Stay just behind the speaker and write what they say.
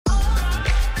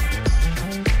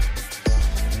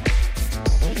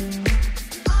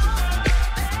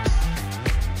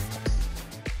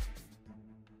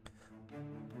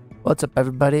What's up,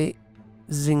 everybody?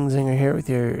 Zing Zinger here with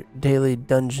your daily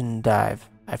dungeon dive.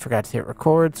 I forgot to hit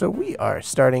record, so we are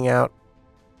starting out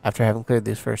after having cleared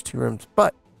these first two rooms.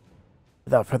 But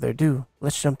without further ado,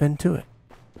 let's jump into it.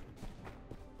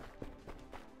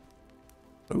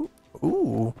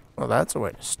 Ooh, well, that's a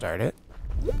way to start it.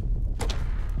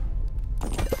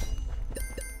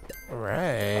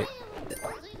 Alright.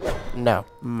 No,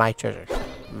 my treasure.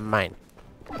 Mine.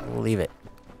 Leave it.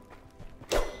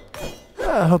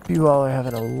 I hope you all are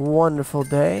having a wonderful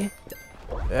day.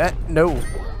 No.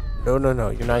 No, no, no.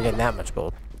 You're not getting that much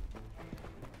gold.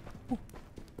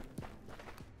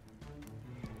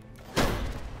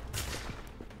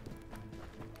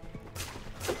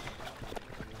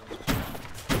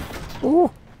 Ooh,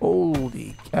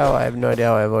 holy cow. I have no idea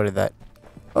how I avoided that.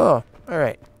 Oh,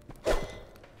 alright.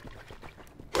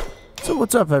 So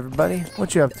what's up, everybody?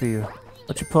 What you up to?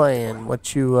 What you playing?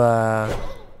 What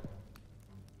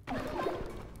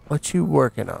you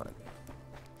working on?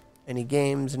 Any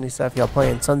games, any stuff? Y'all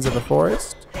playing Sons of the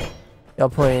Forest? Y'all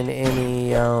playing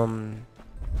any,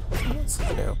 what's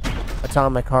this new?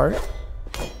 Atomic Heart?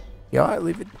 Y'all,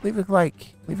 leave a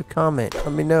like, leave a comment,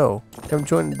 let me know. Come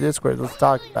join the Discord, let's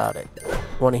talk about it.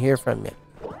 Want to hear from you.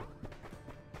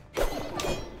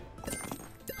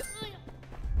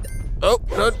 Oh,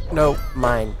 no,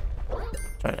 mine.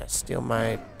 Trying to steal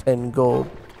my 10 gold.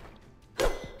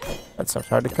 That stuff's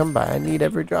hard to come by. I need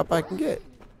every drop I can get.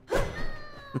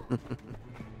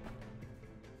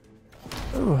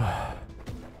 So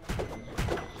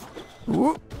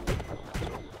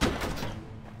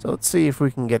let's see if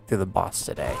we can get through the boss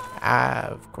today.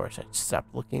 Of course, I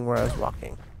stopped looking where I was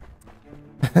walking.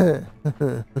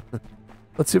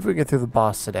 Let's see if we can get through the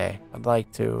boss today. I'd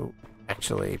like to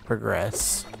actually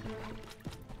progress.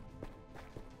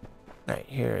 Alright,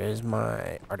 here is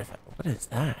my artifact. What is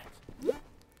that?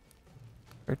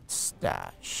 Earth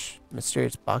stash.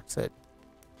 Mysterious box that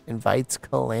invites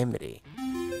calamity.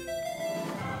 I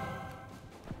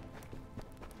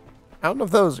don't know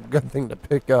if that was a good thing to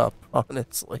pick up,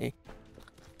 honestly.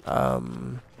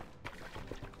 Let's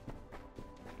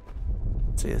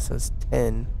see, it says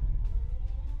 10.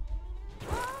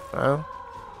 Well,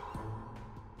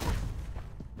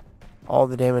 all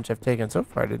the damage I've taken so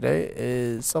far today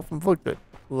is self-inflicted.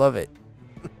 Love it.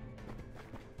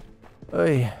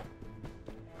 Oy.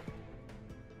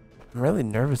 I'm really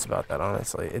nervous about that,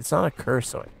 honestly. It's not a curse,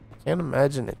 so I can't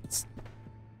imagine it's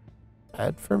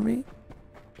bad for me.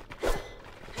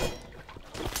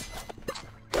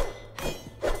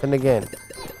 And again,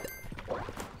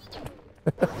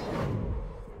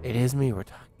 it is me we're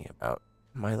talking about.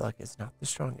 My luck is not the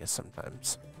strongest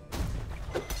sometimes.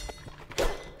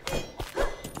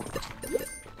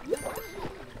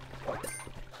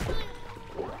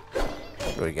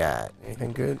 What do we got?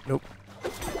 Anything good? Nope.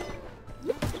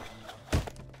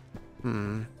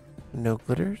 No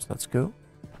glitters. Let's go.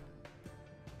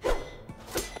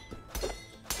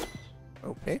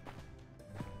 Okay.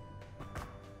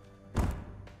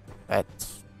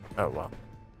 That's... oh, well.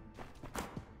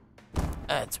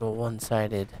 That's a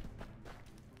one-sided...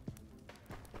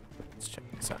 let's check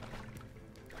this out.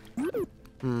 Nope.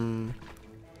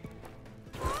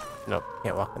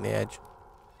 Can't walk on the edge.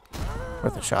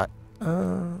 Worth a shot.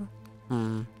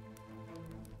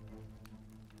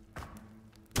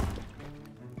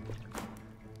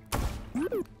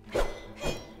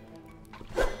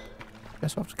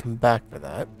 Guess I'll have to come back for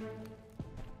that.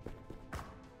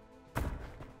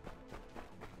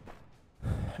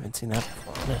 Haven't seen that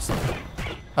before, honestly.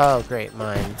 Oh, great,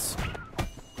 mines.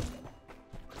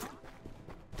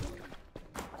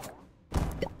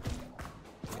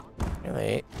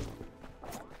 Really?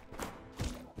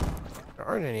 There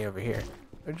aren't any over here.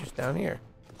 They're just down here.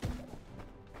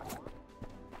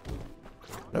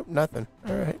 Nope, nothing.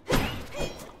 Alright.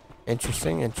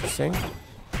 Interesting, interesting.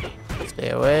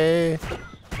 Stay away.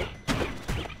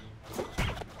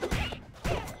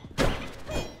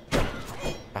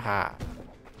 Aha.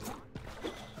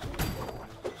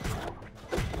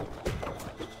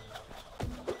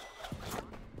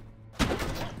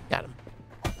 Got him.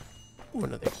 Ooh,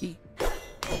 another key.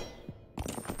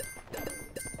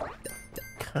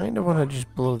 Kind of want to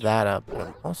just blow that up, but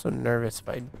I'm also nervous if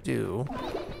I do.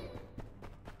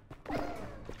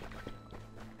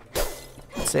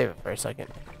 Let's save it for a second.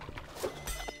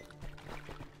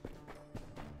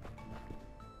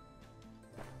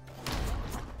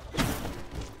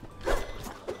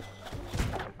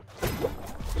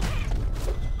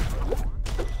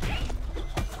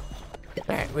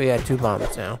 Alright, we got 2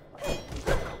 bombs now.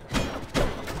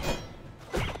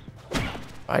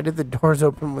 Why did the doors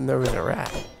open when there was a rat?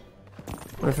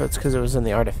 What if it's because it was in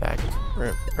the artifact?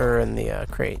 Or in the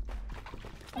crate?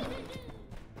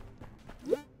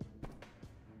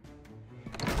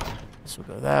 This will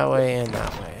go that way and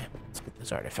that way. Let's get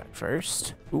this artifact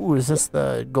first. Ooh, is this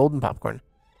the golden popcorn?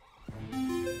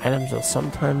 Items will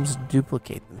sometimes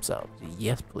duplicate themselves.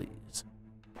 Yes, please.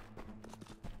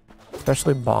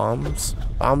 Especially bombs.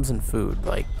 Bombs and food,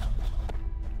 like...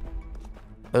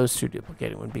 Those two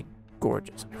duplicating would be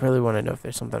gorgeous. I really want to know if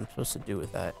there's something I'm supposed to do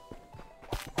with that.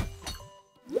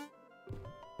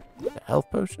 The health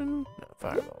potion? No,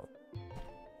 fireball.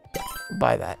 We'll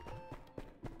buy that.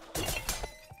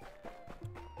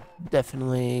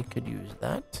 Definitely could use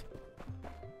that.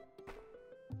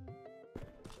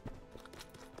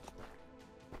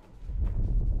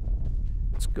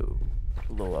 Let's go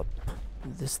blow up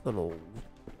this little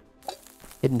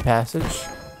hidden passage.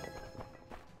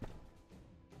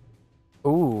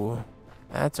 Ooh,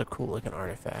 that's a cool looking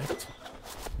artifact.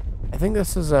 I think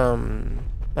this is not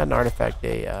an artifact,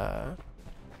 a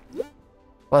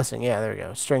blessing. Yeah, there we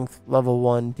go. Strength level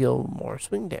 1, deal more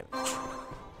swing damage.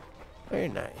 Very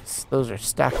nice. Those are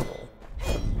stackable.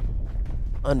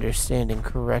 Understanding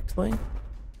correctly.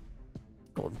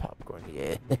 Golden popcorn,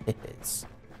 yes.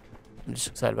 I'm just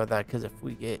excited about that because if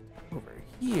we get over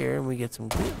here and we get some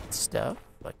good stuff,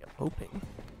 like I'm hoping.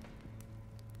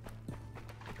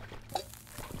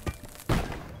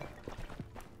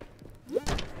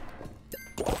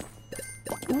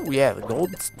 Ooh, yeah, the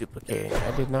gold's duplicating.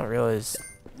 I did not realize.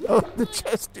 Oh, the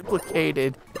chest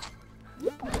duplicated.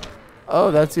 Oh,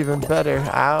 that's even better.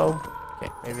 Ow. Okay,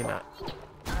 maybe not.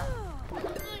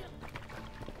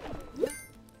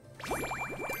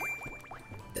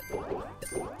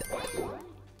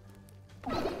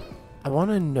 I want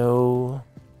to know...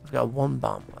 I've got one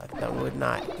bomb left. That would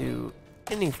not do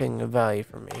anything of value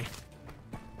for me.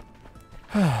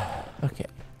 Okay,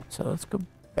 so let's go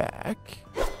back.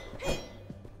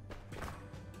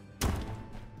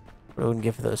 We're going to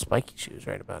get for those spiky shoes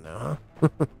right about now, huh?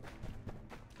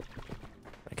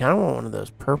 I kind of want one of those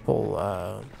purple,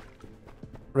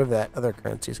 whatever that other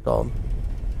currency's called.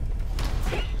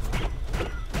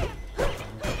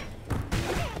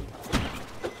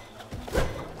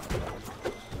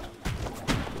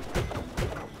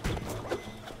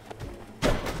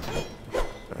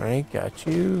 Alright, got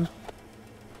you.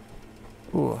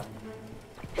 Ooh.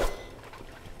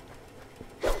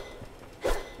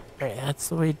 Alright, that's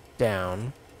the way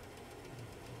down.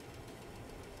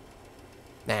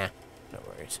 Nah, no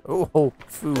worries. Oh,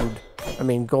 food. I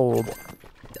mean, gold.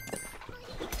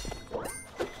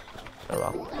 Oh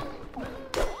well.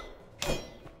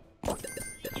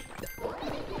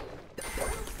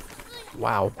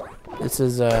 Wow. This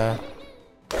is, an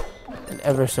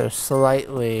ever so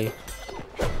slightly...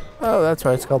 Oh, that's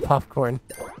why it's called popcorn.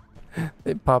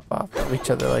 They pop off of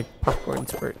each other like popcorn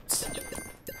spurts.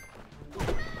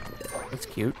 That's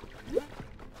cute.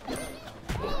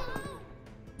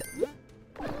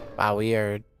 Wow, we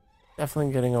are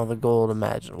definitely getting all the gold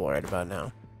imaginable right about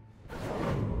now.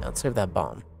 Now let's save that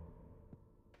bomb.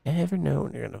 You never know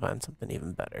when you're going to find something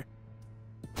even better.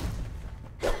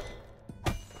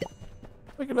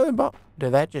 Like another bomb.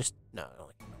 Did that just... No,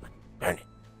 darn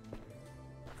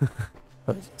it.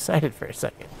 I was excited for a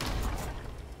second.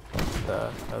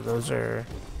 Oh, those are...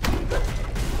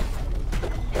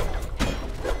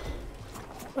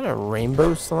 What, a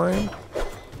rainbow slime?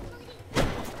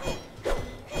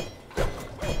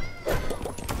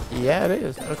 Yeah, it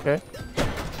is. Okay.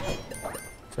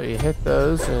 So you hit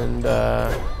those and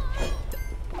that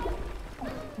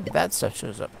stuff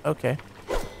shows up. Okay.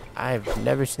 I've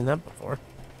never seen that before.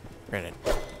 Granted,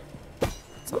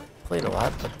 it's not played a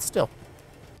lot, but still.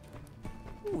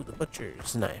 Ooh, the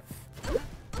butcher's knife.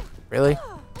 Really?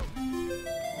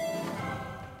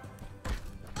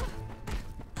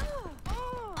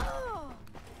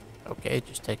 Okay,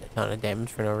 just take a ton of damage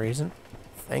for no reason.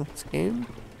 Thanks, game.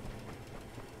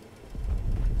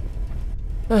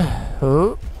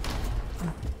 Oh.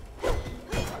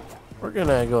 We're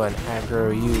gonna go and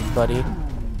aggro you, buddy.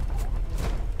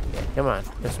 Yeah, come on,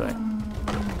 this way.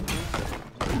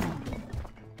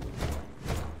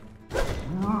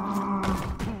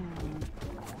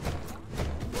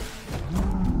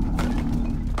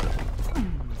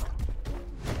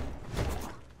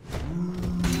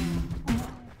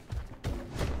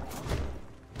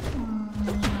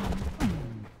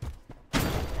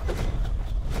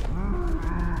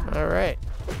 Alright.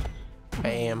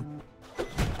 Bam.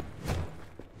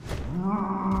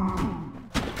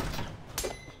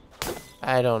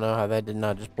 I don't know how that did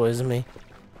not just poison me.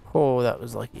 Oh, that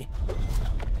was lucky.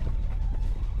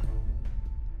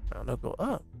 Oh, no, go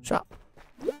up. Shop.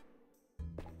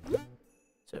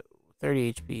 So,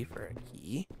 30 HP for a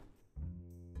key.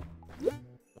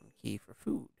 Some key for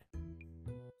food.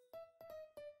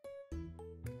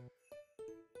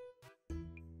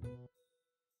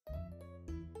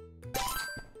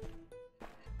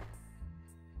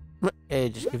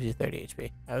 It just gives you 30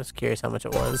 HP. I was curious how much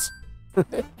it was.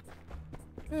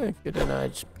 Good to know. I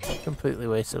just completely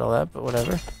wasted all that, but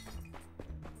whatever.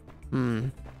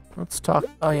 Let's talk.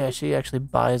 Oh yeah, she actually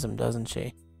buys them, doesn't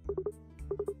she?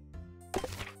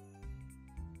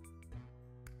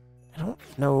 I don't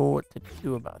know what to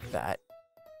do about that.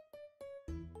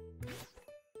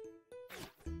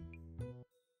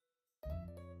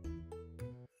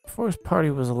 Before his party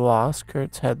was lost,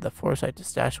 Kurtz had the foresight to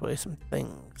stash away some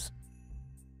things.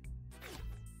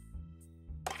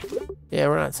 Yeah,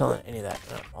 we're not selling any of that.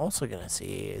 I'm also gonna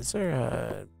see, is there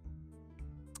a...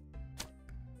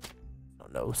 I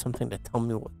don't know, something to tell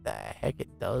me what the heck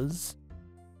it does?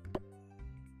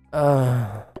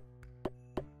 No,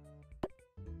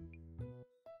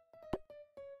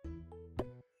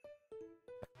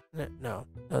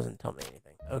 doesn't tell me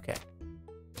anything. Okay.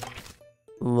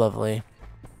 Lovely.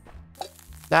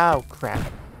 Oh,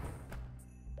 crap.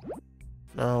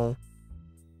 No.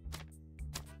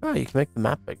 Oh, you can make the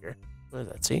map bigger. What does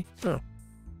that see? Oh.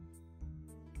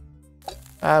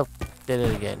 Oh, did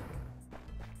it again.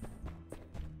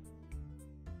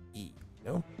 E.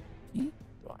 No. E.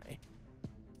 Y.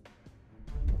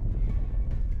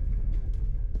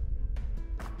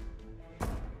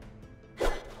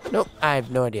 Nope, I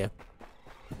have no idea.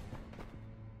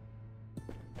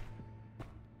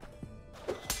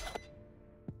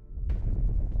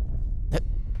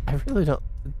 I really don't.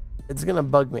 It's gonna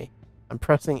bug me. I'm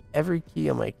pressing every key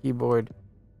on my keyboard.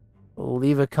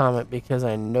 Leave a comment because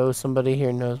I know somebody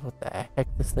here knows what the heck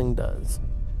this thing does.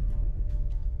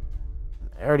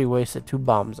 I already wasted 2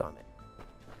 bombs on it.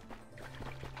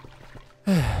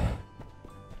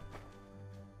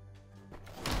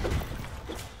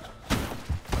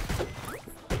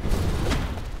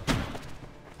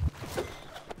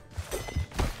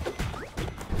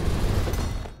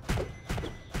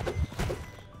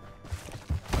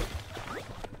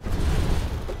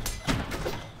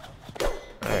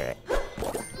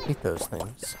 Those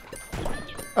things.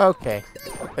 Okay,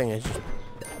 that thing is just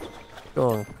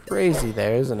going crazy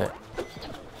there, isn't it?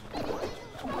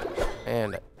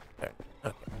 And okay,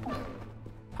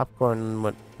 popcorn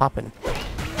went popping.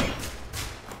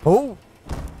 Oh,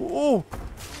 oh,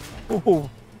 oh!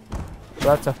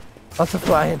 Lots of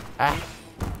flying. Ah.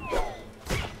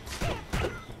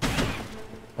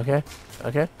 Okay,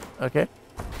 okay, okay.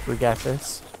 We got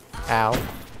this. Ow!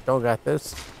 Don't got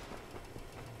this.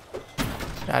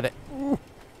 Got it. Ooh.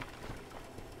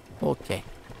 Okay.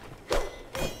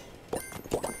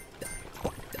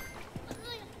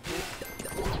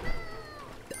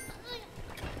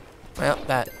 Well,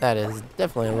 that is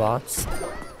definitely a loss.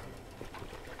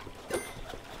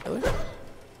 Really?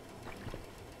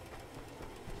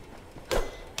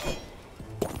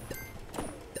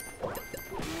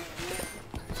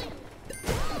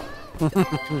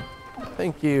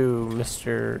 Thank you,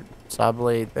 Mr.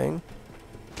 Sawblade thing.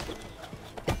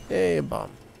 Hey,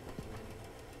 bomb.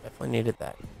 Definitely needed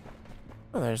that.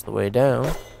 Oh, there's the way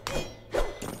down.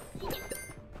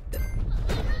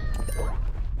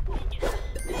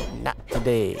 Not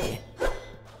today.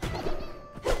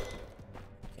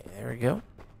 Okay, there we go.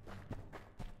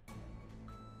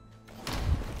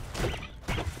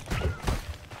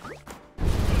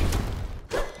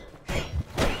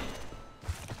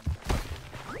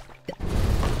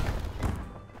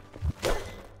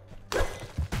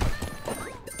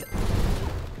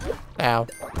 Ow.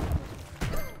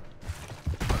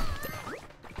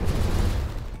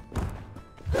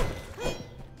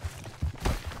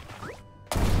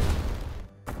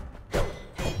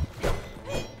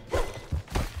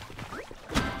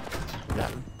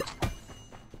 Got him.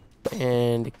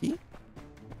 And a key.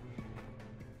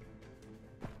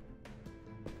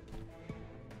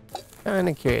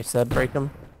 Kinda curious. Does that break them?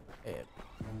 It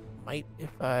might if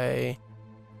I...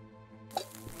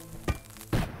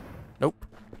 Nope.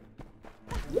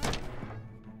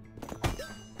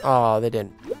 Oh, they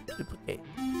didn't duplicate.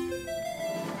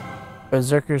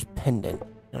 Berserker's Pendant.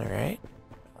 Alright.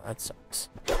 Oh, that sucks.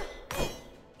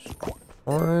 Just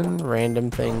one random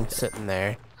thing sitting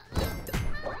there.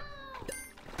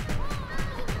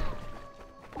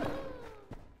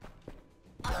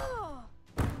 I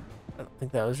don't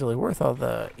think that was really worth all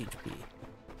the HP.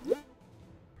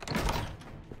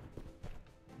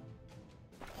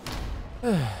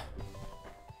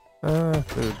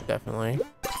 Food, definitely.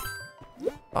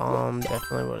 Bomb,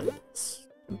 definitely. What is this?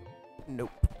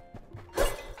 Nope.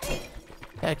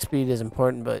 Attack speed is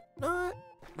important, but not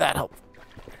that helpful.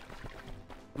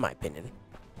 In my opinion.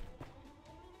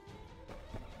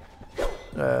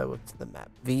 What's the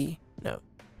map? V? No.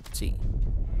 C.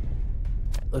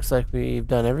 Looks like we've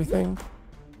done everything.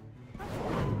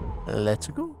 Let's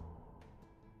go.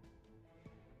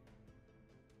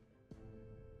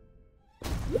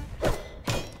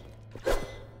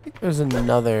 There's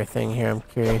another thing here. I'm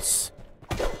curious.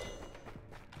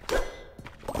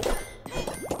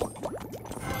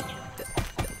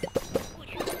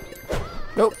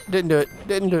 Nope, didn't do it.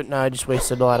 Didn't do it. No, I just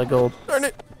wasted a lot of gold. Darn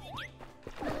it!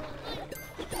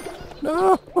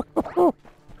 No!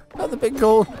 Not the big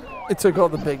gold. It took all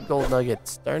the big gold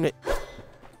nuggets. Darn it.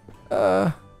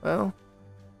 Well. I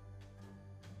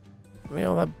mean,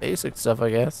 all that basic stuff,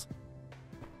 I guess.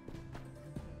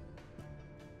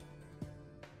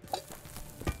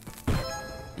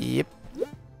 Yep.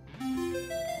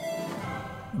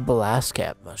 Blast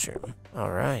cap mushroom.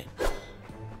 Alright.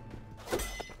 I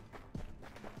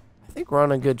think we're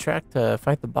on a good track to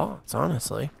fight the boss,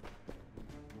 honestly.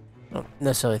 I don't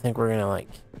necessarily think we're gonna, like,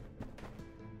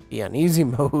 be on easy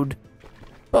mode,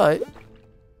 but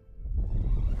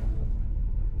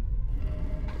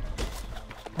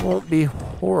won't be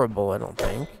horrible, I don't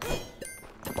think.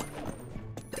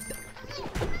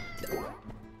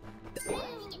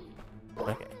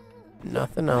 Okay,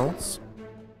 nothing else.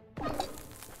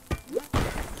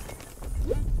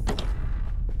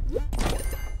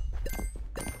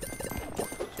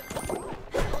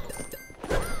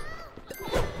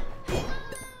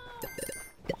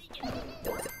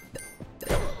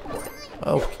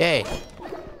 Okay,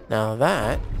 now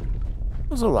that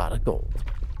was a lot of gold.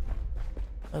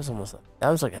 That was almost, that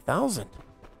was like 1,000.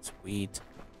 Sweet.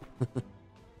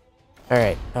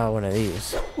 Alright, one of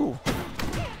these. Ooh.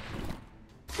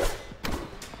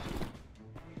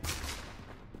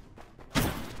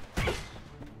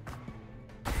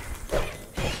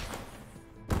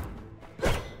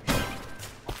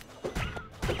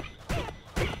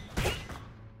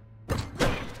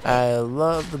 I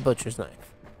love the butcher's knife.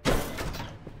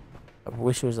 I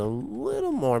wish it was a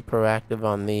little more proactive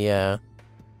on the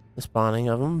spawning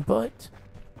of them, but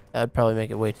that would probably make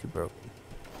it way too broken.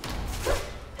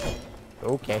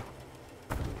 Okay.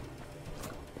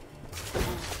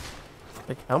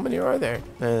 Like, how many are there?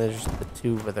 There's the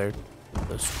two with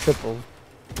those triple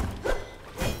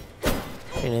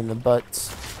pain in the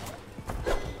butts.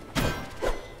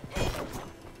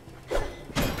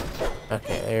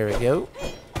 Okay, there we go.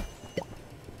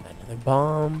 Another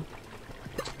bomb.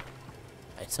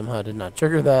 I somehow did not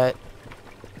trigger that.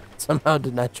 Somehow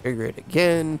did not trigger it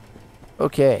again.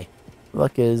 Okay.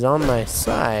 Luck is on my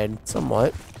side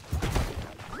somewhat.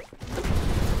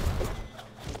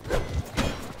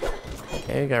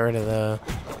 Okay, got rid of the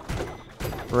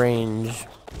range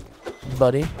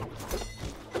buddy.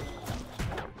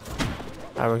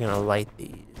 How are we gonna light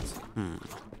these?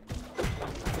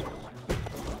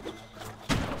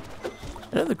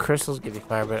 I know the crystals give you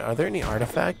fire, but are there any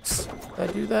artifacts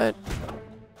that do that?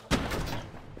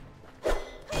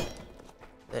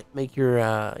 That make your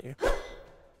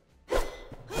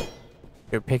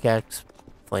pickaxe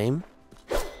flame?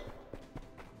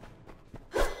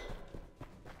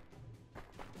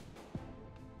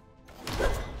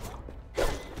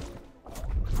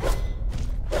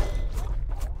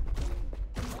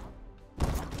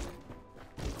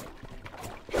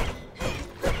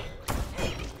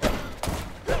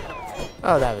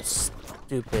 Oh, that was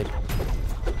stupid.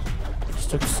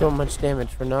 Just took so much damage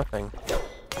for nothing.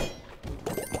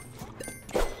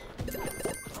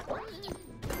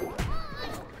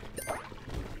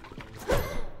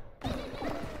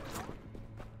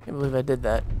 Can't believe I did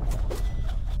that.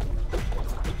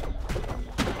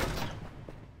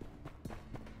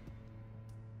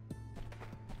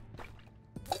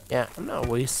 Yeah, I'm not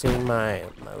wasting my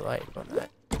life on that.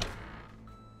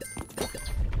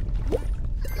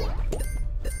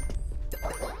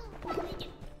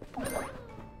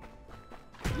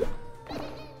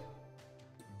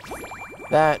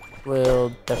 That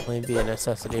will definitely be a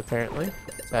necessity, apparently.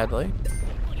 Sadly.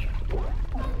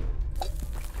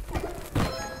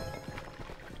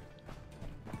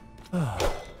 Oh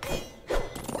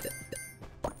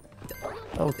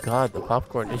god, the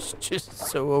popcorn is just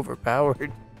so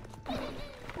overpowered. I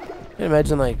can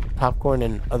imagine, like, popcorn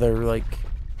and other, like,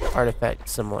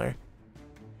 artifacts similar.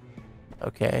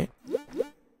 Okay.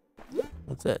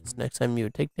 What's this? Next time you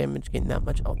would take damage, gain that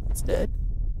much health instead.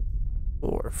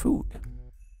 Or food.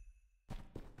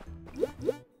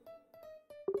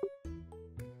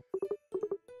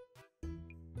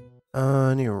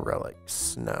 Any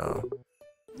relics? No.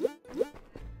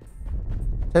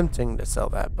 Tempting to sell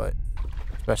that, but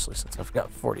especially since I've got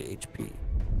 40 HP.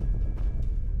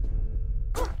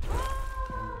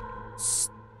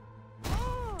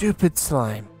 Stupid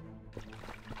slime.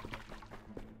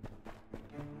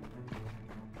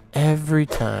 Every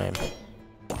time.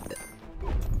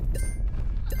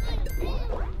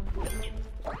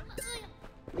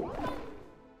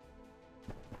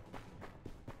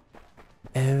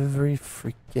 Every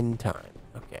in time.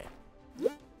 Okay.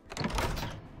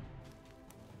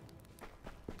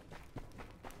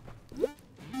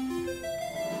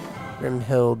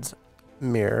 Grimhild's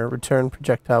mirror. Return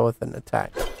projectile with an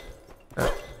attack.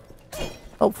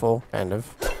 Helpful, kind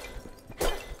of.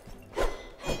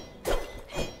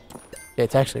 Yeah,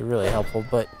 it's actually really helpful,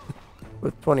 but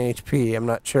with 20 HP, I'm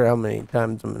not sure how many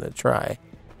times I'm going to try.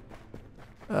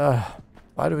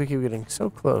 Why do we keep getting so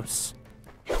close?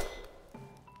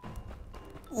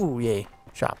 Ooh, yay.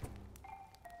 Shop.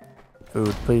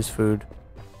 Food, please, food.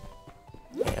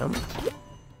 Damn.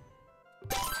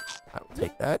 I will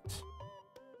take that.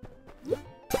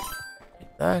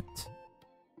 Take that. So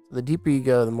the deeper you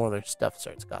go, the more their stuff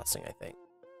starts costing, I think.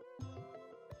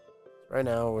 Right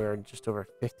now, we're just over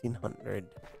 1,500.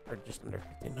 Or just under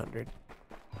 1,500.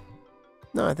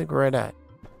 No, I think we're right at.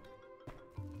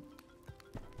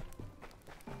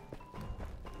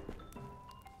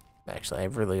 Actually,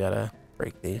 I've really gotta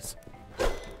break these.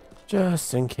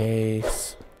 Just in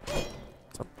case.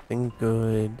 Something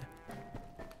good.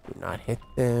 Do not hit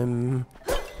them.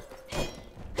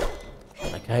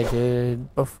 Like I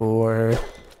did before.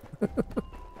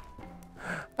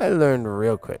 I learned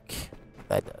real quick.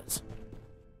 That does.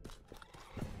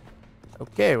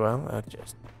 Okay, well, that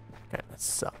just kind of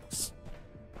sucks.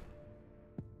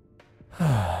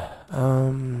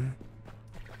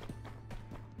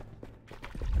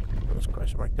 Those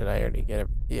question mark, did I already get it?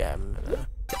 Yeah, I'm gonna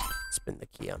spin the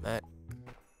key on that.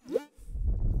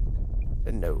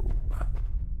 No.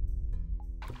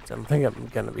 So I think I'm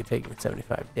gonna be taking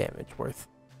 75 damage worth.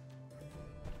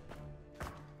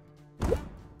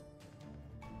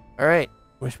 Alright,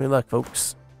 wish me luck,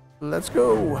 folks. Let's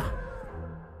go!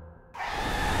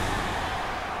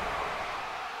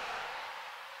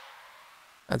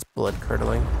 That's blood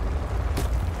curdling.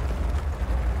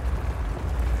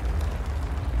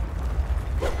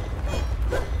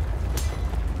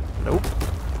 Nope.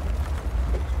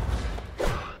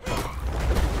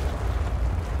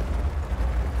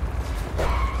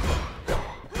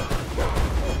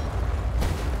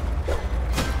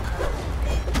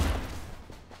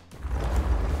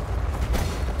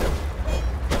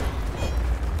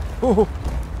 Oh,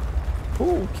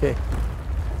 okay.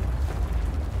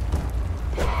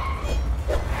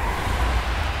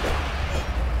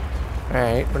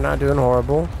 Alright, we're not doing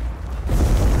horrible.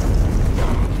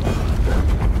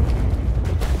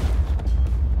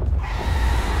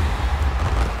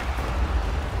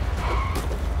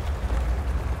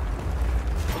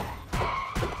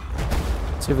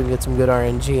 See if we can get some good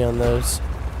RNG on those.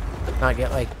 Not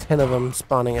get like 10 of them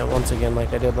spawning at once again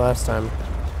like I did last time.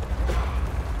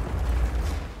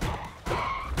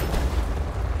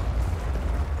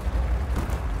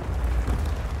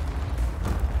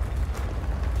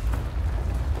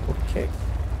 Okay.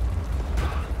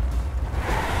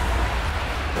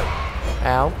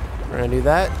 Ow. We're gonna do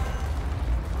that.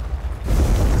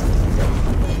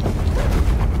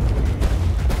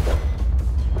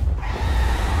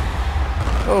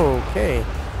 Okay.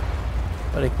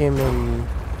 But it came in...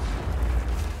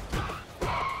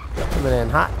 coming in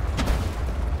hot.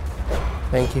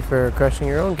 Thank you for crushing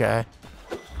your own guy.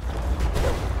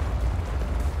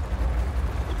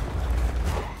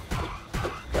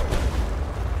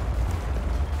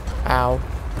 Ow.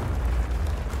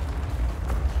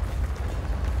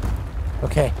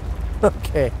 Okay.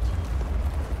 Okay.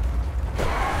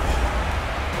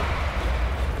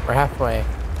 We're halfway.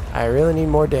 I really need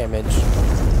more damage.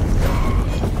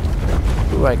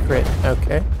 Ooh, I crit.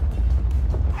 Okay.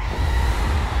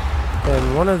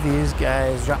 Can one of these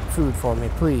guys drop food for me,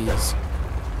 please?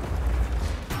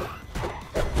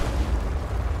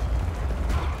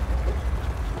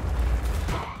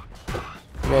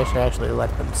 Maybe I should actually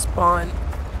let them spawn.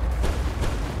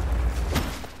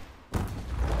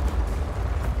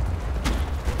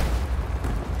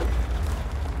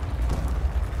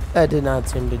 That did not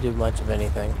seem to do much of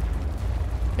anything.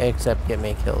 Except get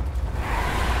me killed.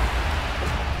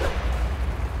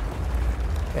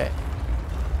 Okay.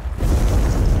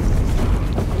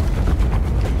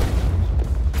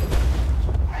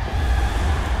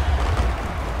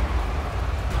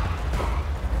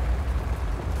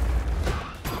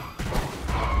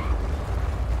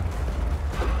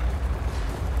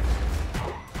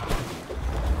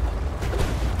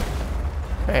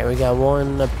 Alright, we got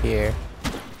one up here.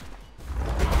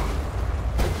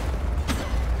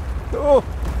 Oh!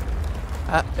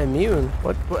 Immune?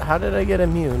 What? How did I get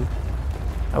immune?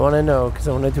 I want to know, because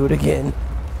I want to do it again.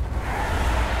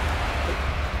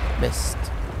 Missed.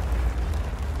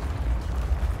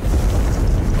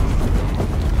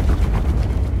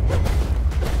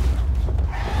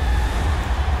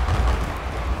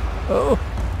 Oh!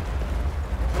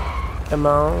 Come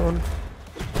on.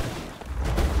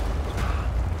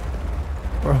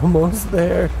 We're almost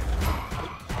there.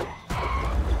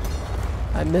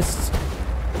 I missed.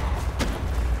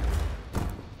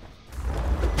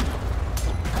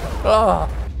 Oh!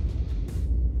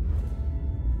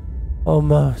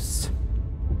 Almost.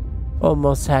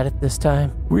 Almost had it this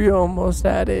time. We almost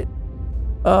had it.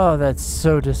 Oh, that's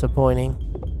so disappointing.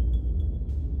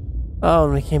 Oh,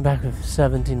 and we came back with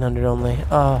 1,700 only.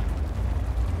 Oh.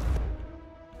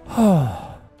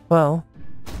 Oh. Well.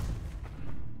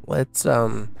 Let's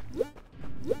spend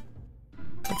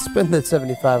the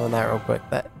 75 on that real quick.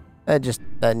 That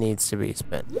needs to be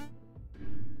spent.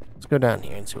 Let's go down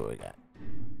here and see what we got.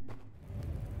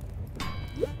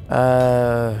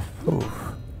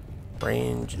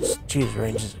 Range is, geez,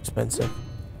 range is expensive.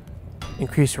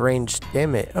 Increase range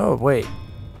damage. Oh, wait.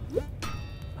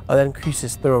 Oh, that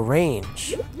increases throw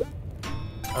range.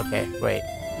 Okay, wait.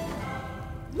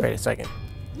 Wait a second.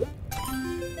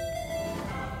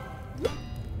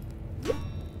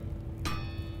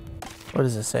 What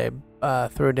does it say?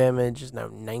 Throw damage is now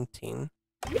 19.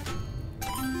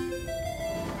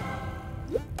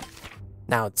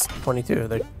 Now it's 22.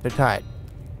 They're tied.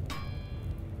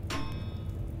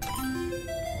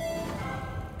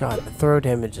 God, the throw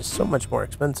damage is so much more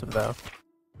expensive, though.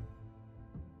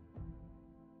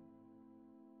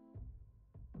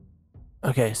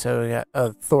 Okay, so we got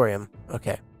thorium.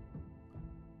 Okay.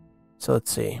 So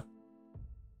let's see.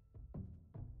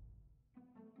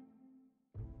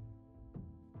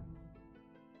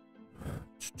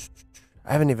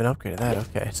 I haven't even upgraded that.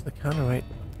 Okay, so the counterweight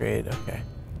upgrade. Okay.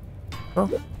 Well,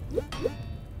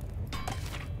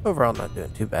 overall, not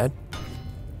doing too bad.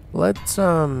 Let's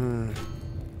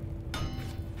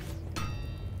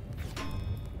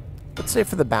say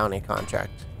for the bounty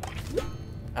contract.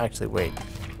 Actually, wait.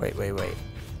 We're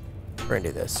gonna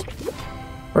do this.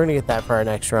 We're gonna get that for our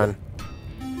next run.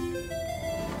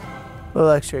 A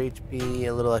little extra HP,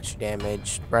 a little extra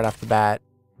damage right off the bat.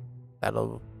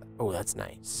 That'll... Oh, that's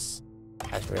nice.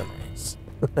 That's real nice.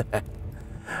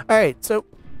 Alright, so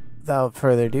without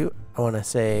further ado, I want to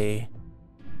say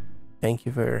thank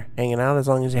you for hanging out as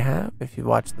long as you have. If you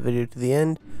watched the video to the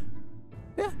end,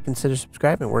 yeah, consider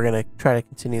subscribing. We're going to try to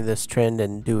continue this trend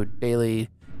and do daily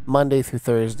Monday through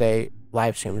Thursday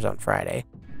live streams on Friday.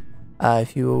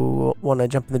 If you want to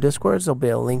jump in the Discords, there'll be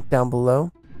a link down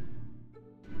below.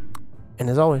 And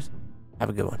as always, have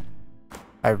a good one.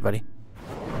 Bye, everybody.